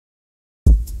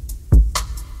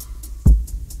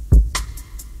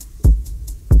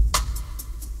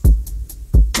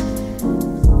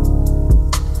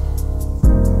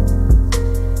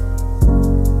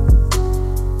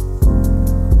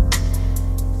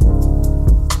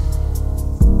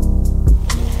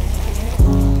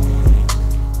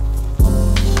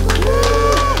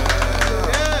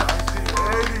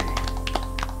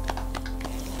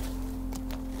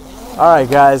All right,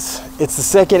 guys, it's the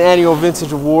second annual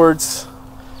Vintage Awards.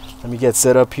 Let me get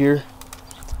set up here.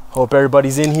 Hope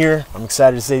everybody's in here. I'm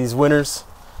excited to say these winners.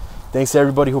 Thanks to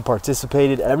everybody who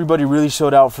participated. Everybody really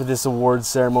showed out for this awards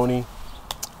ceremony.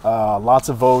 Lots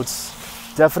of votes.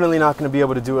 Definitely not going to be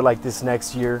able to do it like this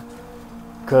next year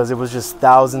because it was just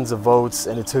thousands of votes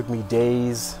and it took me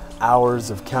days,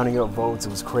 hours of counting up votes. It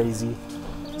was crazy.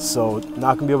 So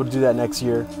not going to be able to do that next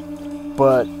year.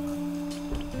 But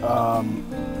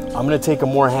I'm going to take a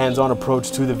more hands-on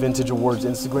approach to the Vintage Awards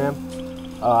Instagram.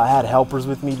 I had helpers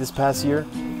with me this past year.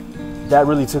 That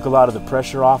really took a lot of the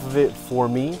pressure off of it for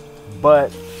me.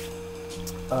 But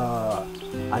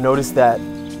I noticed that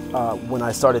when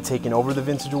I started taking over the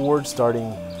Vintage Awards,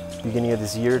 starting beginning of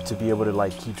this year, to be able to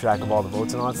like keep track of all the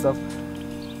votes and all that stuff,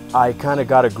 I kind of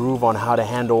got a groove on how to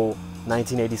handle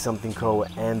 1980 something Co.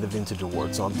 and the Vintage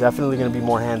Awards. So I'm definitely going to be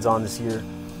more hands-on this year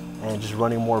and just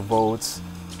running more votes.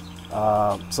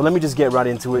 So let me just get right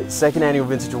into it. Second annual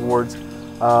Vintage Awards.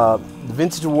 The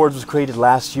Vintage Awards was created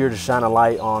last year to shine a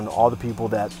light on all the people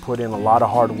that put in a lot of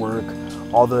hard work,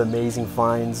 all the amazing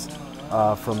finds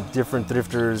from different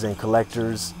thrifters and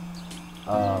collectors.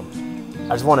 I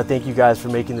just want to thank you guys for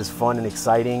making this fun and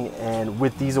exciting. And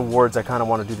with these awards, I kind of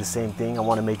want to do the same thing. I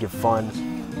want to make it fun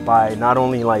by not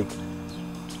only like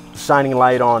shining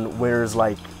light on winners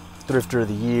like Thrifter of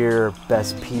the Year,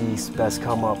 Best Piece, Best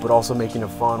Come Up, but also making it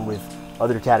fun with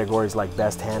other categories like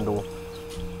Best Handle.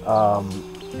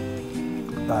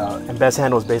 And Best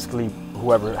Handle is basically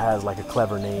whoever has like a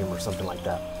clever name or something like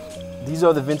that. These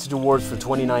are the Vintage Awards for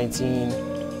 2019,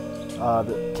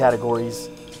 the categories.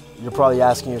 You're probably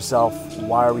asking yourself,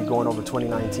 why are we going over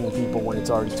 2019 people when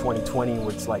it's already 2020,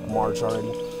 which is like March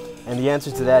already? And the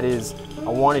answer to that is,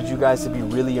 I wanted you guys to be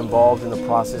really involved in the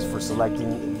process for selecting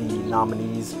the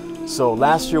nominees. So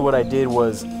last year what I did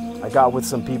was I got with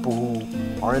some people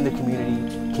who are in the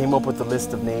community, came up with a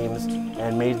list of names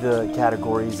and made the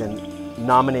categories and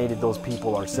nominated those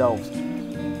people ourselves.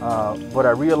 But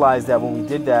I realized that when we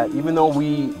did that, even though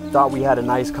we thought we had a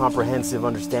nice comprehensive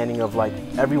understanding of like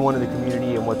everyone in the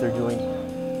community and what they're doing,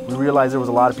 we realized there was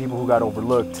a lot of people who got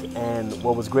overlooked. And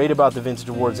what was great about the Vintage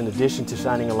Awards, in addition to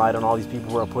shining a light on all these people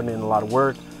who are putting in a lot of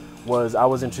work, was I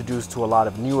was introduced to a lot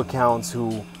of new accounts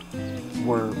who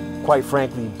were quite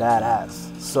frankly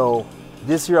badass. So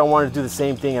this year I wanted to do the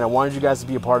same thing, and I wanted you guys to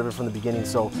be a part of it from the beginning.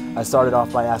 So I started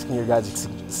off by asking your guys'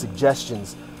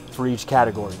 suggestions for each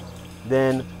category.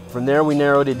 Then from there we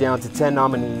narrowed it down to 10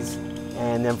 nominees,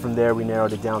 and then from there we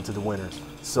narrowed it down to the winners.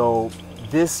 So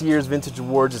this year's Vintage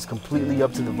Awards is completely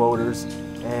up to the voters,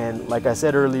 and like I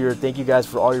said earlier, thank you guys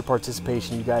for all your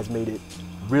participation. You guys made it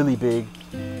really big,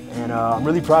 and I'm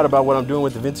really proud about what I'm doing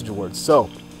with the Vintage Awards. So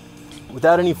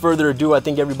without any further ado, I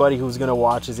think everybody who's gonna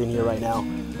watch is in here right now.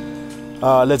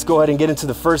 Let's go ahead and get into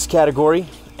the first category.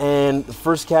 And the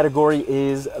first category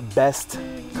is Best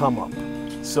Come Up.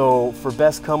 So for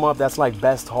Best Come Up, that's like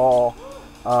Best Haul.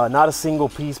 Not a single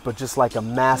piece, but just like a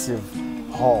massive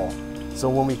haul. So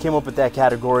when we came up with that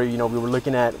category, you know,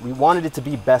 we wanted it to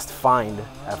be Best Find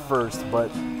at first, but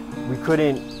we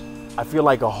couldn't, I feel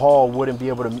like a haul wouldn't be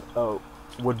able to,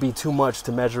 would be too much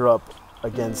to measure up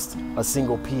against a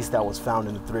single piece that was found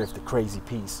in the thrift, a crazy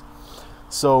piece.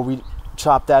 So we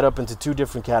chopped that up into two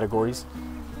different categories.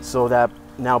 So that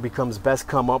now becomes Best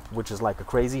Come Up, which is like a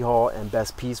crazy haul, and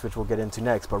Best Piece, which we'll get into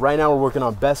next. But right now we're working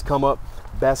on Best Come Up,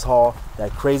 Best Haul,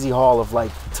 that crazy haul of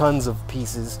like tons of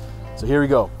pieces. So here we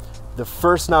go. The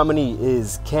first nominee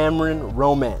is Cameron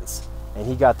Romance, and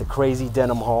he got the crazy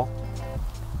denim haul.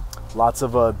 Lots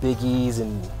of Big E's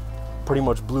and pretty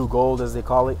much blue gold, as they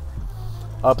call it.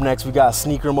 Up next we got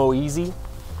Sneaker Mo Easy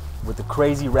with the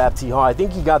crazy wrap tee haul. I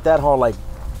think he got that haul like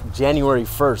January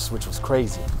 1st, which was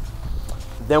crazy.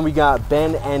 Then we got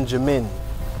Ben and Jamin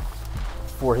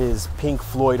for his Pink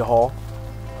Floyd haul.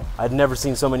 I'd never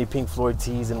seen so many Pink Floyd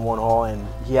tees in one haul, and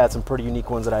he had some pretty unique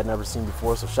ones that I'd never seen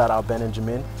before, so shout out Ben and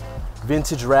Jamin.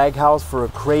 Vintage Rag House for a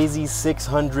crazy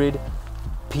 600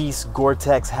 piece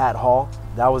Gore-Tex hat haul.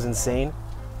 That was insane.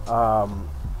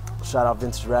 Shout out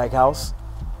Vintage Rag House.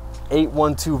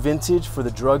 812 Vintage for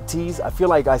the drug tees. I feel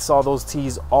like I saw those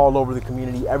tees all over the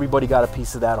community. Everybody got a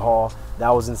piece of that haul. That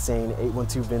was insane.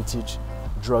 812 Vintage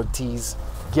drug tees.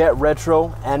 Get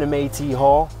Retro anime tee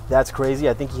haul. That's crazy.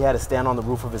 I think he had to stand on the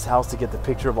roof of his house to get the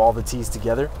picture of all the tees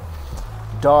together.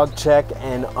 Dog Check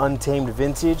and Untamed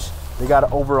Vintage. They got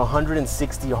over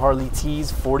 160 Harley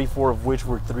tees, 44 of which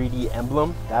were 3D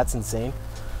emblem. That's insane.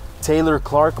 Taylor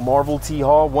Clark Marvel tee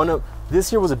haul. This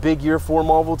year was a big year for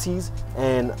Marvel tees,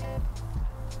 and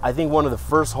I think one of the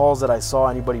first hauls that I saw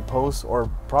anybody post, or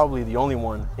probably the only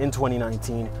one in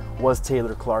 2019, was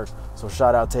Taylor Clark. So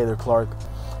shout out Taylor Clark.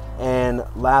 And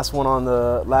last one on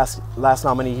the last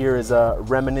nominee here is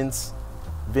Remnants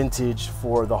Vintage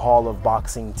for the Hall of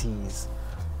Boxing Tees.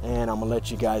 And I'm gonna let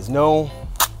you guys know,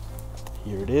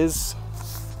 here it is.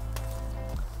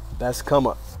 Best come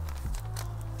up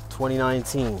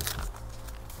 2019.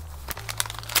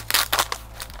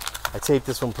 I taped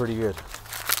this one pretty good.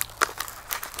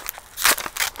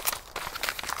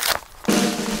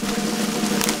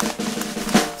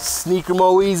 Sneaker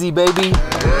Mo Easy, baby.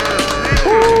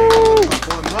 Woo!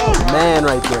 Man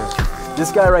right there.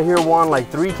 This guy right here won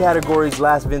like 3 categories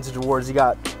last Vintage Awards. He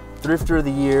got Thrifter of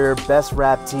the Year, Best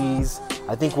Rap Tees,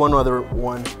 I think one other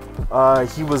one.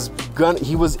 He was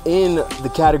in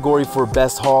the category for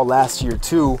Best Haul last year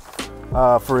too,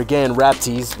 for again Rap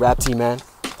Tees, Rap Tee Man.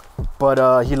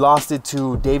 But he lost it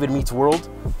to David Meets World,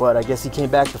 but I guess he came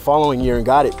back the following year and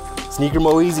got it. Sneaker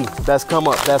Mo Easy, best come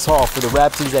up, best haul for the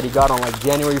Rap Tees that he got on like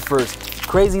January 1st.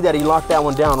 Crazy that he locked that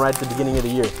one down right at the beginning of the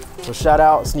year. So shout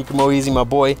out Sneaker Mo Easy, my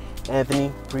boy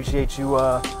Anthony. Appreciate you,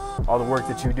 all the work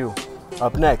that you do.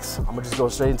 Up next, I'm gonna just go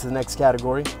straight into the next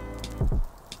category.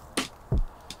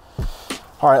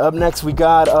 All right, up next we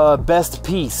got Best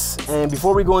Piece. And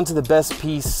before we go into the Best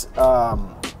Piece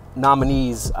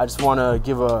nominees, I just want to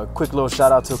give a quick little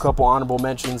shout out to a couple honorable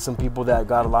mentions, some people that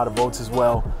got a lot of votes as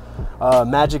well.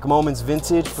 Magic Moments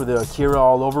Vintage for the Akira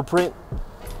all over print,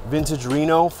 Vintage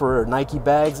Reno for Nike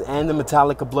bags and the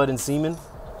Metallica Blood and Semen,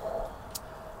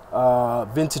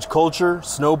 Vintage Culture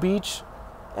Snow Beach,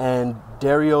 and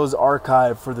Dario's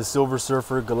Archive for the Silver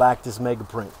Surfer Galactus Mega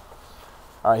Print.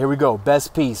 All right, here we go.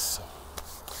 Best Piece.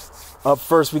 Up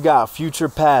first, we got Future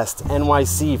Past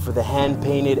NYC for the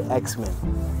hand-painted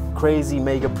X-Men. Crazy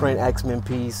mega print X-Men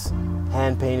piece,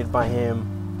 hand-painted by him.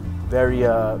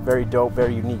 Very dope,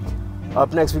 very unique.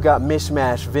 Up next, we got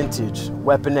Mishmash Vintage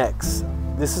Weapon X.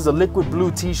 This is a liquid blue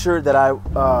t-shirt that I,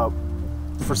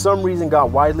 for some reason,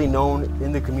 got widely known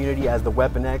in the community as the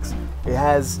Weapon X. It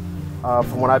has,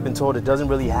 from what I've been told, it doesn't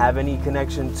really have any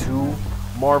connection to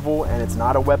Marvel, and it's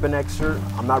not a Weapon X shirt.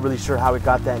 I'm not really sure how it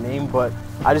got that name, but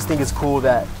I just think it's cool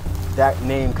that that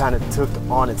name kind of took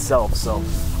on itself. So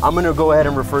I'm gonna go ahead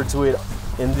and refer to it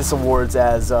in this awards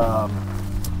as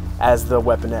the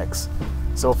Weapon X.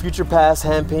 So Future Past,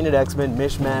 hand-painted X-Men,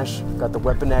 Mishmash, got the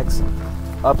Weapon X.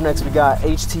 Up next we got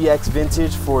HTX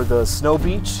Vintage for the Snow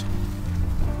Beach,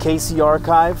 KC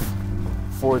Archive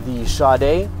for the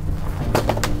Sade.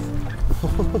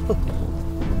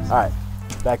 All right,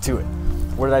 back to it.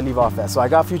 Where did I leave off at? So I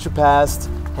got Future Past,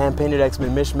 hand-painted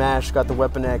X-Men, Mishmash, got the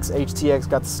Weapon X, HTX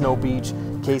got the Snow Beach,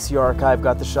 KC Archive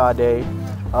got the Sade,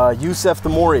 Yusef the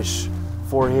Moorish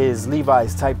for his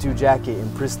Levi's Type 2 jacket in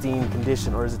pristine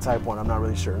condition, or is it Type 1? I'm not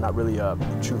really sure. Not really a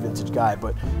true vintage guy,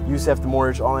 but Yusef the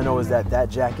Moorish, all I know is that that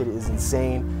jacket is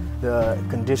insane. The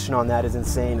condition on that is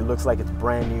insane. It looks like it's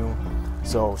brand new.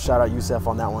 So shout out Yusef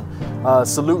on that one.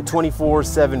 Salute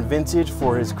 24/7 Vintage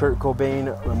for his Kurt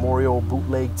Cobain Memorial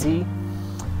Bootleg tee.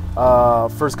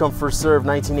 First Come First Serve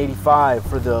 1985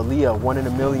 for the Leah 1 in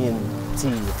a Million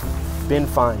tee. Bin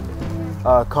Find.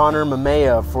 Connor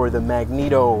Mamea for the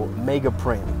Magneto Mega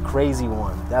Print, crazy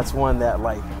one. That's one that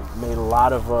like made a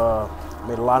lot of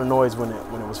noise when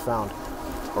it was found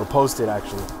or posted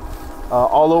actually.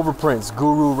 All Over Prints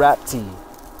Guru Rap Tee,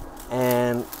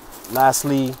 and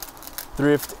lastly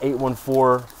Thrift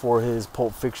 814 for his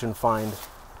Pulp Fiction find.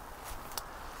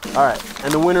 All right,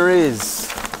 and the winner is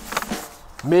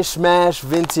Mishmash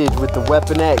Vintage with the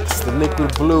Weapon X, the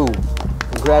liquid blue.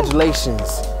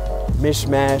 Congratulations.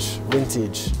 Mishmash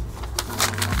Vintage.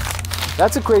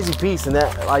 That's a crazy piece, and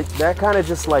that kind of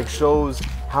just like shows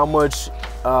how much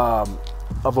of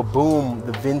a boom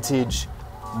the vintage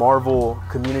Marvel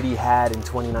community had in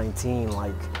 2019.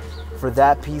 Like for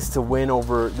that piece to win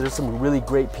over, there's some really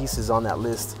great pieces on that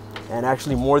list, and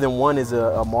actually more than one is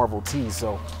a Marvel tee.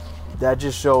 So that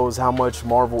just shows how much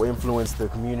Marvel influenced the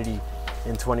community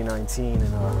in 2019, and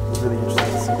it was really interesting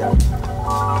to see that.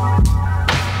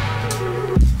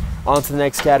 On to the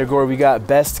next category, we got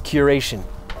Best Curation.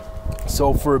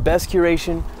 So for Best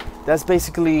Curation, that's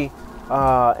basically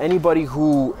anybody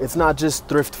who, it's not just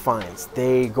thrift finds.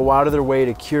 They go out of their way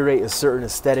to curate a certain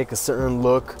aesthetic, a certain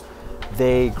look.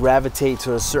 They gravitate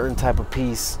to a certain type of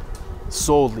piece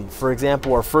solely. For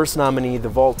example, our first nominee, the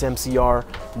Vault MCR,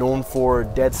 known for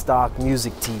dead stock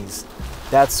music tees.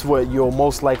 That's what you'll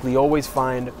most likely always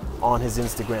find on his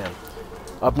Instagram.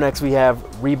 Up next, we have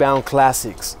Rebound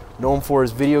Classics, known for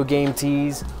his video game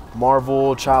tees,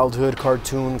 Marvel, childhood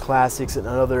cartoon classics, and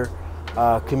other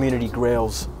community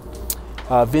grails.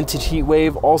 Vintage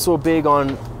Heatwave, also big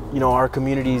on our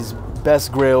community's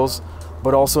best grails,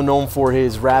 but also known for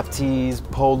his rap tees,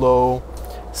 polo,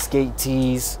 skate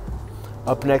tees.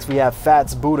 Up next, we have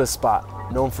Fats Buddha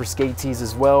Spot, known for skate tees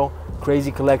as well.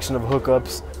 Crazy collection of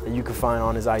hookups that you can find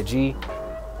on his IG.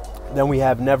 Then we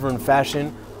have Never in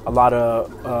Fashion, a lot of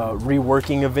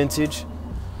reworking of vintage.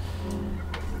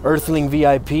 Earthling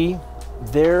VIP,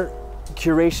 their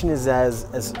curation is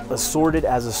as assorted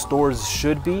as a store's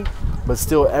should be, but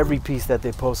still every piece that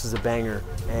they post is a banger,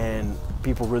 and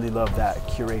people really love that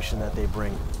curation that they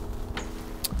bring.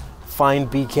 Find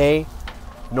BK,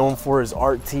 known for his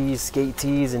art tees, skate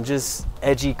tees, and just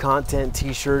edgy content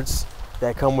t-shirts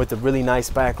that come with a really nice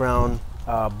background,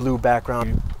 blue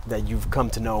background that you've come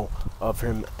to know of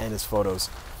him and his photos.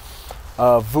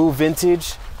 Vu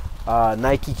Vintage,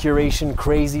 Nike curation,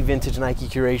 crazy vintage Nike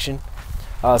curation.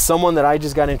 Someone that I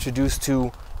just got introduced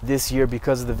to this year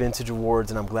because of the Vintage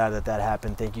Awards, and I'm glad that that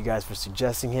happened. Thank you guys for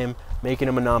suggesting him, making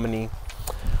him a nominee.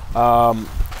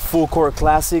 Full Court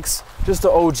Classics, just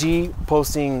the OG,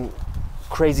 posting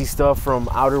crazy stuff from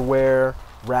outerwear,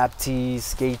 rap tees,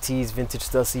 skate tees, vintage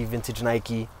Stussy, vintage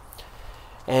Nike.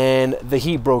 And the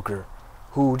Heat Broker,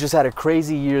 who just had a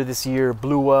crazy year this year,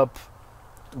 blew up,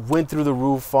 went through the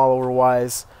roof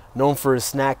follower-wise, known for his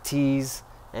snack tees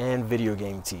and video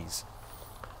game tees.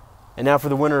 And now for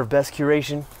the winner of Best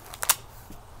Curation.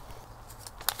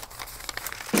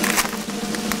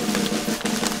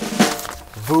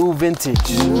 Vu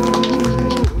Vintage.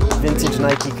 Vintage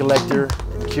Nike collector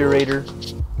and curator.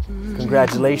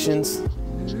 Congratulations.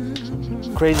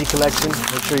 Crazy collection.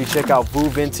 Make sure you check out Vu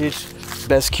Vintage,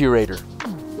 Best Curator.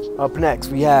 Up next,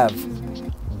 we have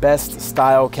Best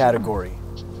Style category.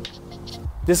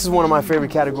 This is one of my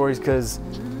favorite categories because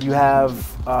you have,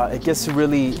 it gets to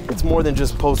really, it's more than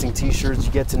just posting t-shirts.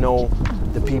 You get to know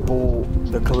the people,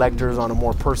 the collectors on a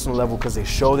more personal level because they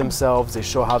show themselves, they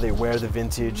show how they wear the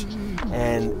vintage,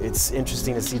 and it's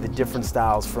interesting to see the different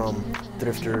styles from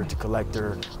thrifter to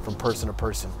collector, from person to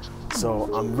person.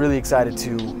 So I'm really excited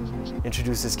to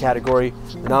introduce this category.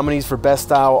 The nominees for Best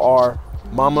Style are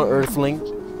Mama Earthling,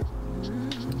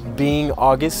 Being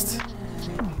August,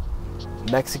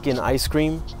 Mexican Ice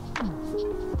Cream,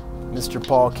 Mr.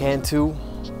 Paul Cantu,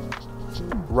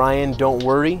 Ryan Don't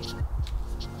Worry,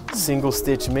 Single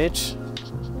Stitch Mitch,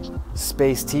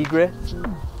 Space Tigre,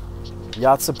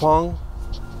 Yatsapong,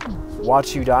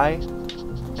 Watch You Die,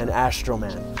 and Astro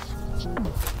Man.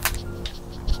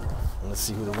 Let's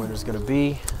see who the winner's gonna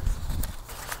be.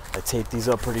 I taped these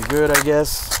up pretty good, I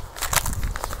guess.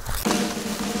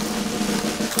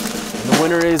 And the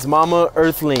winner is Mama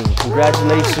Earthling.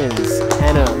 Congratulations,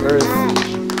 Hannah Earth.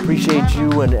 Appreciate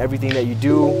you and everything that you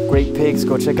do. Great picks.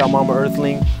 Go check out Mama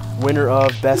Earthling, winner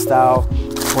of Best Style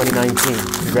 2019.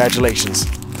 Congratulations.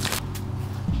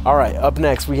 All right, up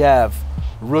next we have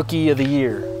Rookie of the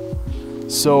Year.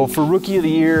 So for Rookie of the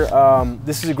Year,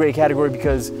 this is a great category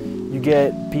because you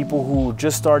get people who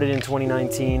just started in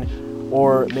 2019,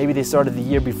 or maybe they started the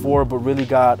year before but really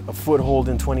got a foothold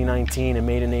in 2019 and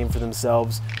made a name for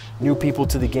themselves. New people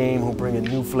to the game who bring a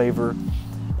new flavor.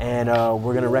 And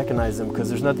we're gonna recognize them because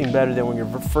there's nothing better than when you're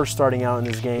first starting out in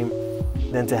this game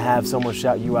than to have someone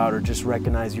shout you out or just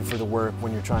recognize you for the work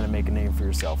when you're trying to make a name for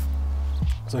yourself.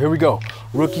 So here we go.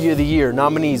 Rookie of the Year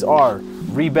nominees are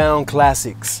Rebound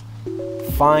Classics,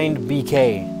 Find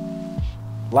BK,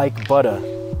 Like Butter,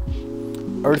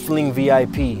 Earthling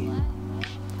VIP,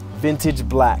 Vintage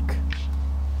Black,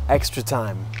 Extra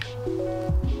Time,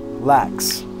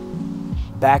 Lax,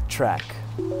 Backtrack,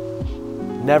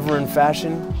 Never in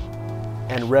Fashion,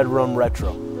 and Red Rum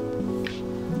Retro.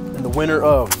 And the winner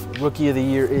of Rookie of the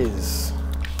Year is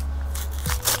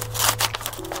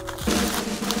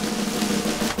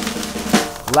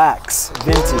Lax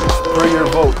Vintage, per your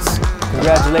votes.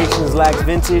 Congratulations, Lax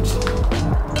Vintage.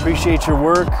 Appreciate your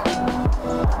work,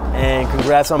 and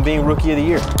congrats on being Rookie of the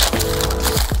Year.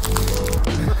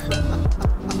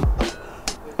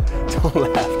 Don't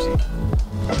laugh, G.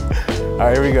 All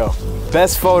right, here we go.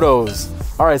 Best photos.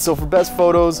 All right, so for best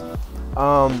photos,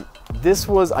 this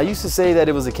was, I used to say that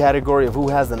it was a category of who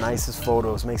has the nicest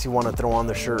photos, makes you want to throw on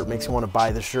the shirt, makes you want to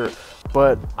buy the shirt.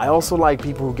 But I also like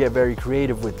people who get very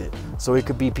creative with it. So it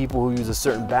could be people who use a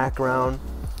certain background,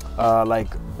 one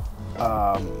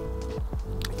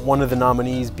of the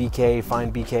nominees, BK,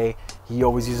 Find BK, he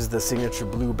always uses the signature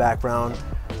blue background.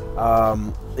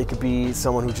 It could be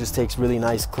someone who just takes really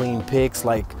nice, clean pics,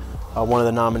 like one of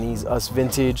the nominees, Us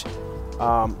Vintage.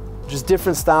 Just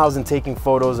different styles in taking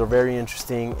photos are very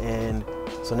interesting, and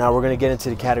so now we're gonna get into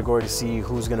the category to see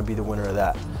who's gonna be the winner of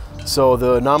that. So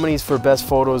the nominees for best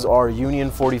photos are Union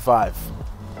 45,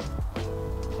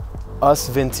 Us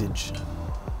Vintage,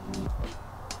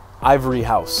 Ivory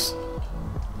House,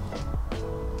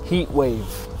 Heat Wave,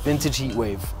 Vintage Heat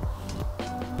Wave,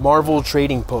 Marvel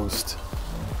Trading Post,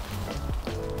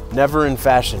 Never in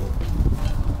Fashion,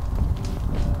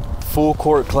 Full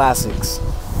Court Classics,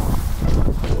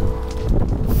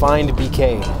 Find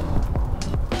BK,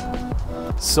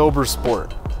 Sober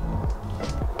Sport,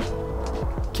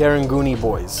 Karanguni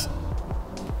Boys.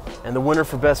 And the winner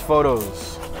for best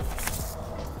photos,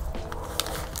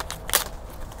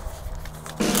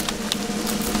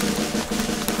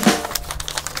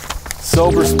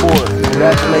 Sober Sport.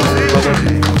 Congratulations, brother.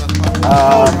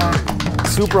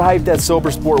 Super hyped that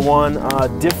Sober Sport won.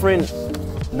 Different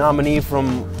nominee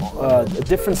from a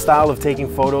different style of taking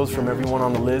photos from everyone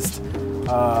on the list.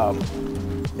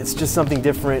 It's just something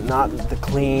different, not the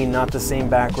clean, not the same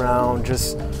background.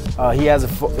 Just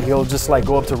he'll just like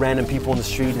go up to random people in the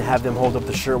street and have them hold up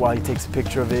the shirt while he takes a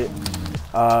picture of it.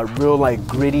 Real like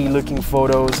gritty looking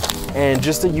photos, and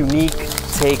just a unique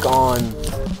take on,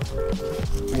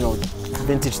 you know,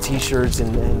 vintage t-shirts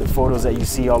and the photos that you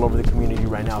see all over the community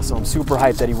right now. So I'm super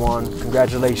hyped that he won.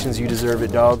 Congratulations, you deserve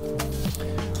it, dog.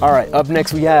 All right, up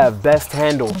next we have Best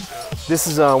Handle. This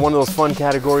is one of those fun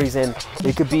categories, and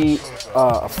it could be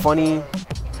a funny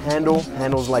handle.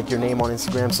 Handle's like your name on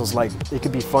Instagram, so it's like, it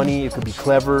could be funny, it could be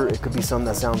clever, it could be something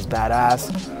that sounds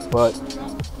badass, but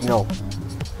you know,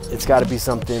 it's gotta be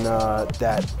something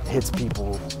that hits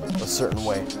people a certain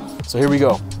way. So here we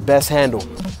go, Best Handle.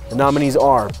 The nominees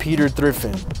are Peter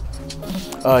Thriffin,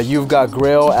 You've Got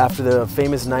Grail, after the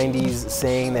famous 90s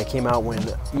saying that came out when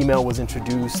email was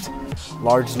introduced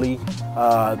largely.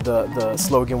 The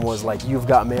slogan was like, you've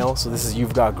got mail, so this is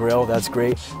You've Got Grail, that's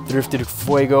great. Thrifted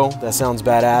Fuego, that sounds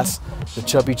badass. The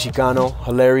Chubby Chicano,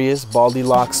 hilarious. Baldy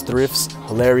Locks Thrifts,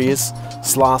 hilarious.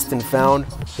 Slost and Found,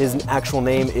 his actual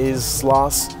name is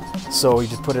Sloss, so he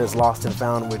just put it as Lost and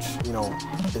Found, which, you know,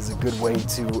 is a good way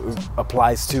to,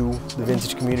 applies to the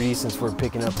vintage community since we're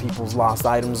picking up people's lost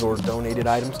items or donated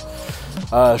items.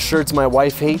 Shirts My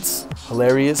Wife Hates,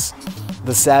 hilarious.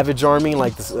 The Savage Army,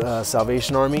 like the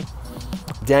Salvation Army.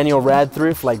 Daniel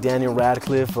Radcliffe, like Daniel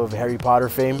Radcliffe of Harry Potter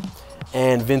fame.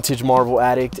 And Vintage Marvel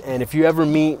Addict. And if you ever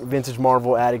meet Vintage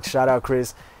Marvel Addict, shout out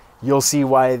Chris, you'll see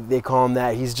why they call him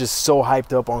that. He's just so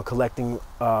hyped up on collecting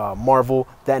Marvel.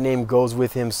 That name goes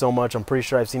with him so much. I'm pretty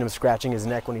sure I've seen him scratching his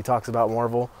neck when he talks about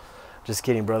Marvel. Just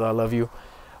kidding, brother, I love you.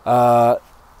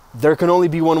 There can only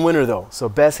be one winner though. So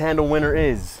Best Handle winner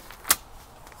is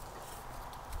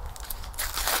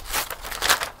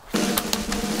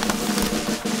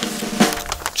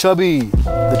Chubby,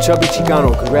 the Chubby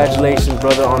Chicano. Congratulations,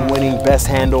 brother, on winning Best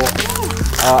Handle.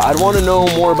 I'd want to know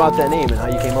more about that name and how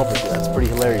you came up with it. That's pretty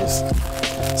hilarious.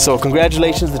 So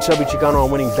congratulations, the Chubby Chicano,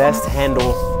 on winning Best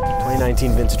Handle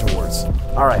 2019 Vintage Awards.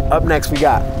 All right, up next we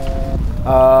got,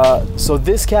 so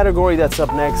this category that's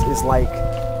up next is like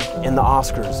in the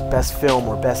Oscars, Best Film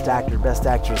or Best Actor, Best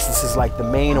Actress. This is like the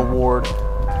main award.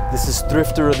 This is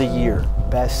Thrifter of the Year,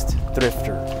 Best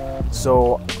Thrifter.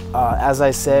 So as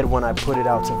I said when I put it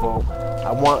out to vote,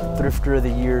 I want Thrifter of the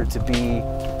Year to be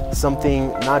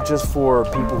something not just for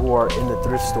people who are in the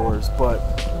thrift stores, but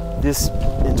this,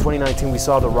 in 2019 we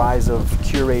saw the rise of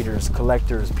curators,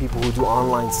 collectors, people who do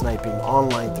online sniping,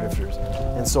 online thrifters.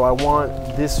 And so I want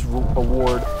this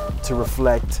award to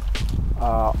reflect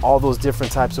all those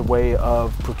different types of way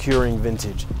of procuring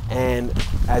vintage. And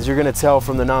as you're gonna tell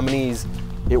from the nominees,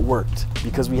 it worked,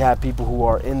 because we have people who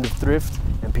are in the thrift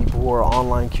and people who are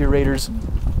online curators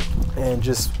and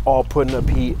just all putting up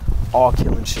heat, all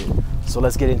killing shit. So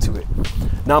let's get into it.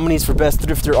 Nominees for Best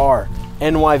Thrifter are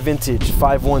NY Vintage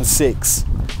 516,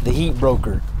 The Heat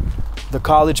Broker, The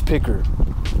College Picker,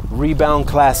 Rebound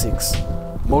Classics,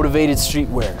 Motivated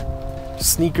Streetwear,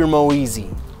 Sneaker Mo Easy,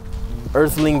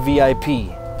 Earthling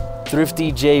VIP,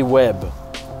 Thrifty J Webb,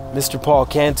 Mr. Paul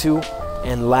Cantu,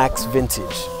 and Lax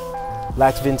Vintage.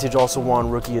 Lax Vintage also won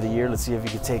Rookie of the Year. Let's see if he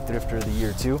could take Thrifter of the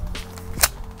Year too.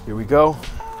 Here we go.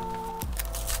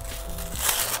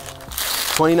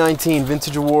 2019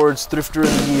 Vintage Awards Thrifter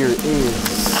of the Year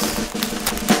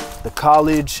is The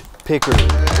College Picker.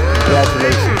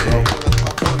 Congratulations, bro.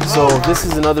 So this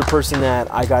is another person that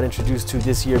I got introduced to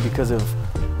this year because of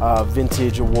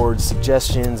Vintage Awards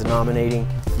suggestions and nominating.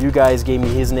 You guys gave me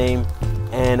his name,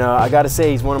 and I gotta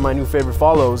say he's one of my new favorite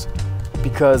follows,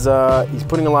 because he's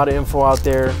putting a lot of info out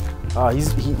there. He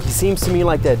seems to me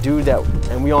like that dude that,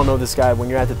 and we all know this guy when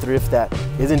you're at the thrift, that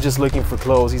isn't just looking for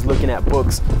clothes. He's looking at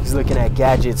books, he's looking at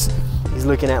gadgets, he's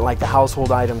looking at like the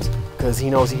household items, because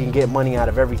he knows he can get money out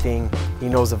of everything. He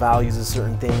knows the values of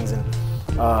certain things, and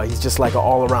he's just like an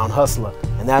all-around hustler.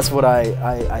 And that's what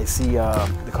I see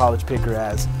the College Picker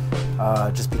as,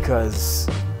 just because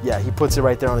yeah, he puts it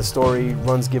right there on his story,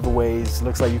 runs giveaways.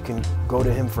 Looks like you can go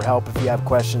to him for help if you have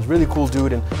questions. Really cool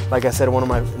dude, and like I said, one of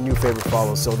my new favorite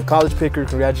follows. So the College Picker,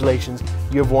 congratulations.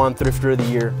 You have won Thrifter of the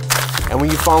Year. And when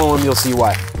you follow him, you'll see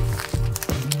why.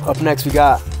 Up next, we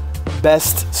got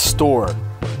Best Store.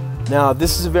 Now,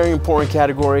 this is a very important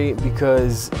category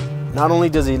because not only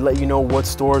does he let you know what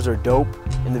stores are dope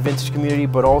in the vintage community,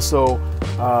 but also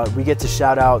we get to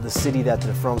shout out the city that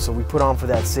they're from, so we put on for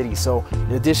that city. So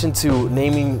in addition to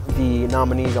naming the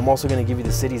nominees, I'm also going to give you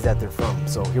the cities that they're from.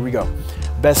 So here we go.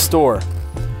 Best Store: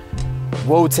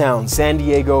 Wotown, San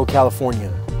Diego,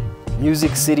 California;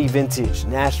 Music City Vintage,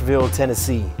 Nashville,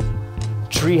 Tennessee;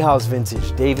 Treehouse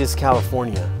Vintage, Davis,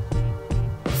 California;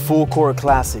 Full Court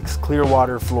Classics,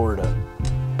 Clearwater, Florida;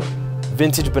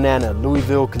 Vintage Banana,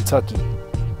 Louisville, Kentucky;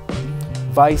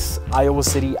 Vice, Iowa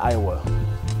City, Iowa;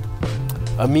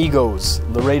 Amigos,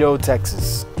 Laredo,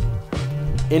 Texas;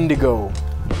 Indigo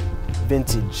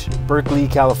Vintage, Berkeley,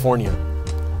 California;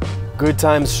 Good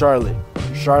Times Charlotte,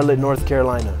 Charlotte, North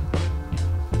Carolina;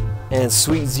 and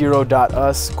Sweet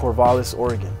Zero.us, Corvallis,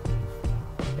 Oregon.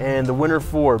 And the winner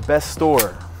for Best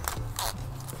Store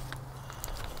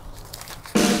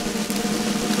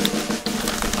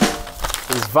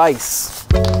is Vice,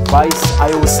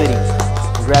 Iowa City.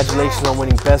 Congratulations on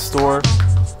winning Best Store.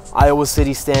 Iowa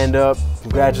City, stand up.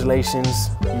 Congratulations,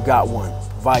 you got one.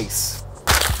 Vice.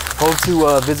 Hope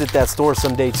to visit that store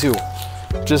someday too.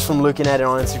 Just from looking at it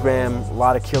on Instagram, a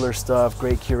lot of killer stuff,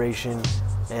 great curation,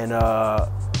 and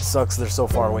sucks they're so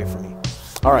far away from me.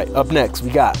 All right, up next we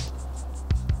got,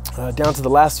 down to the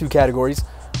last two categories.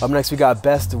 Up next we got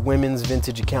Best Women's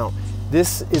Vintage Account.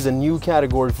 This is a new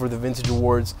category for the Vintage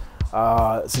Awards,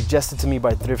 suggested to me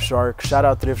by Thrift Shark. Shout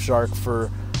out Thrift Shark for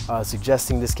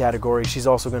suggesting this category. She's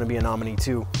also going to be a nominee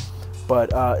too. But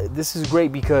this is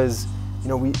great because, you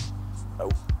know,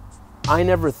 I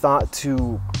never thought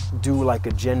to do like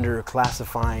a gender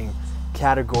classifying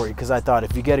category, because I thought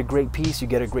if you get a great piece, you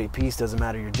get a great piece. Doesn't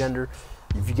matter your gender.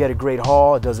 If you get a great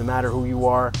haul, it doesn't matter who you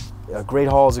are. A great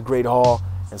haul is a great haul,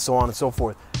 and so on and so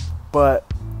forth. But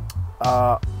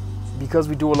because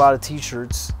we do a lot of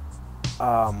t-shirts,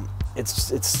 it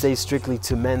stays strictly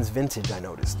to men's vintage, I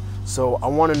noticed. So I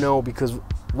want to know, because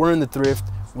we're in the thrift,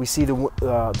 we see the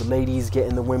ladies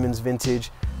getting the women's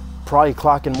vintage, probably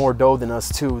clocking more dough than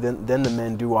us too, than the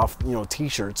men do off, you know,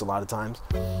 t-shirts a lot of times,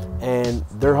 and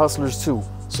they're hustlers too.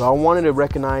 So I wanted to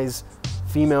recognize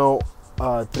female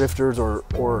thrifters,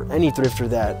 or any thrifter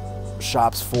that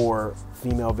shops for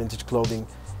female vintage clothing,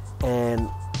 and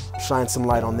shine some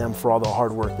light on them for all the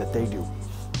hard work that they do.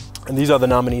 And these are the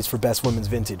nominees for Best Women's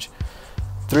Vintage: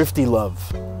 Thrifty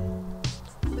Love,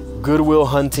 Goodwill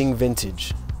Hunting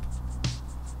Vintage,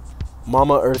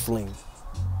 Mama Earthling,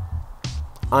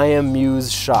 I Am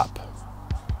Muse Shop,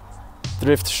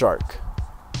 Thrift Shark,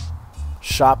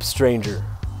 Shop Stranger,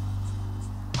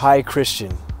 High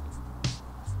Christian,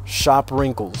 Shop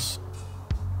Wrinkles,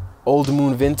 Old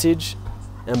Moon Vintage,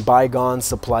 and Bygone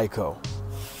Supply Co.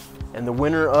 And the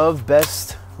winner of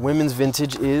Best Women's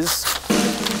Vintage is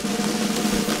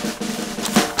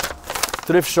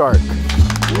Thrift Shark.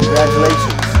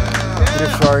 Congratulations.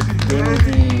 Thrift Shark gave me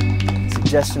the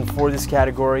suggestion for this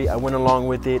category. I went along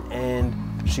with it, and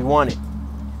she won it.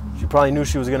 She probably knew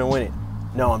she was gonna win it.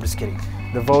 No, I'm just kidding.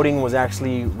 The voting was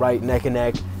actually right neck and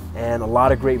neck, and a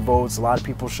lot of great votes. A lot of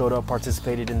people showed up,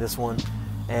 participated in this one.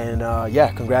 And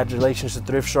yeah, congratulations to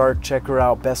Thrift Shark. Check her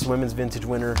out, Best Women's Vintage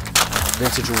winner,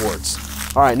 Vintage Awards.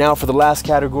 All right, now for the last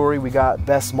category, we got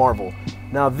Best Marvel.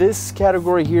 Now this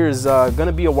category here is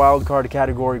gonna be a wild card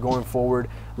category going forward.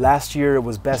 Last year it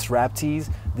was Best Rap Tees.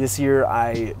 This year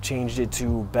I changed it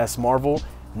to Best Marvel.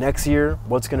 Next year,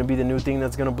 what's gonna be the new thing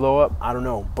that's gonna blow up? I don't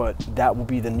know, but that will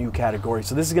be the new category.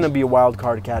 So this is gonna be a wild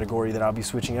card category that I'll be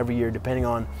switching every year depending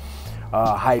on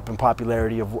hype and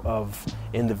popularity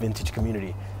in the vintage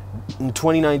community. In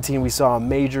 2019, we saw a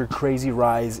major crazy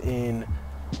rise in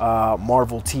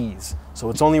Marvel tees. So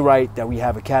it's only right that we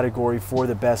have a category for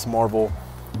the Best Marvel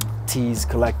Tees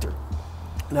Collector.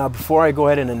 Now, before I go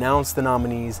ahead and announce the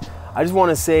nominees, I just want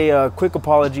to say a quick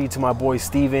apology to my boy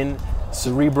Steven,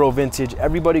 Cerebro Vintage.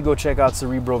 Everybody go check out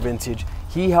Cerebro Vintage.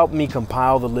 He helped me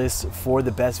compile the list for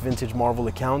the Best Vintage Marvel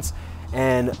accounts.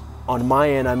 And on my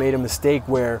end, I made a mistake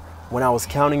where when I was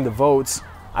counting the votes,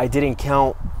 I didn't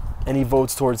count any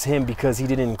votes towards him because he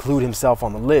didn't include himself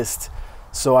on the list.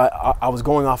 So I was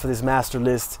going off of this master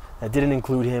list that didn't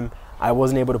include him. I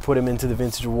wasn't able to put him into the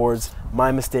Vintage Awards.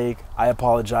 My mistake, I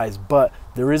apologize. But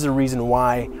there is a reason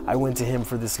why I went to him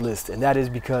for this list, and that is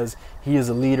because he is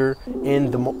a leader in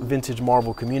the vintage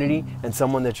Marvel community and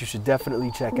someone that you should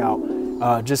definitely check out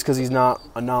Just because he's not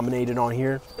nominated on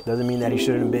here doesn't mean that he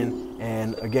shouldn't have been.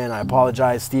 And again, I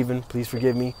apologize, Steven. Please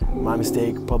forgive me. My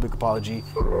mistake. Public apology.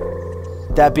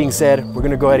 That being said, we're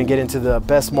going to go ahead and get into the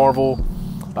Best Marvel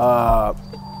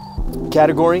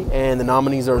category. And the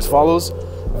nominees are as follows.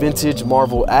 Vintage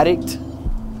Marvel Addict,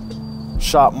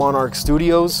 Shop Monarch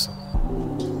Studios,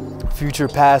 Future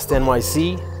Past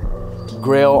NYC,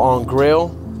 Grail on Grail,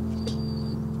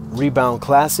 Rebound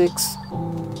Classics,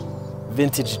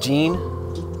 Vintage Gene,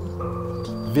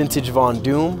 Vintage Von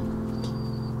Doom,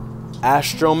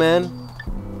 Astroman,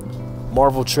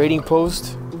 Marvel Trading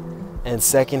Post, and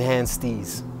Secondhand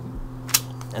Steez.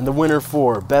 And the winner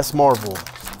for Best Marvel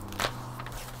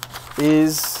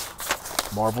is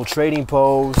Marvel Trading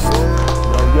Post.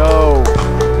 Yo,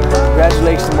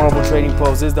 congratulations to Marvel Trading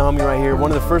Post. This is the homie right here.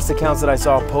 One of the first accounts that I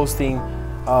saw posting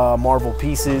Marvel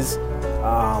pieces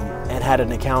and had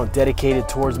an account dedicated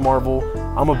towards Marvel.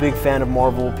 I'm a big fan of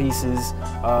Marvel pieces,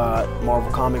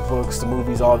 Marvel comic books, the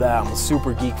movies, all that. I'm a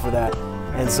super geek for that.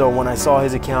 And so when I saw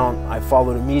his account, I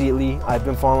followed immediately. I've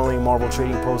been following Marvel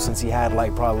Trading Post since he had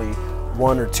like probably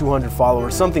 100 or 200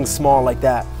 followers, something small like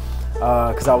that.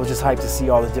 Because I was just hyped to see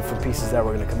all the different pieces that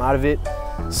were going to come out of it.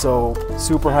 So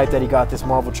super hyped that he got this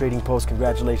Marvel Trading Post.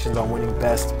 Congratulations on winning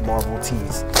Best Marvel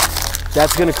Tees.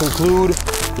 That's going to conclude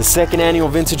the second annual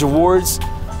Vintage Awards.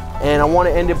 And I want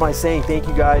to end it by saying thank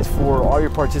you guys for all your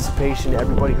participation,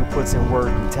 everybody who puts in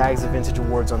work, who tags the Vintage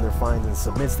Awards on their finds and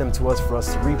submits them to us for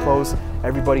us to repost,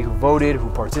 everybody who voted, who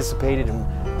participated, and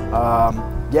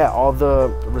yeah, all the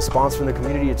response from the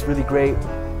community. It's really great.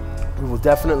 We will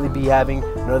definitely be having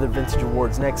another Vintage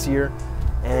Awards next year.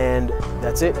 And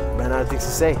that's it. Ran out of things to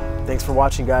say. Thanks for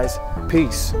watching, guys.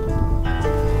 Peace.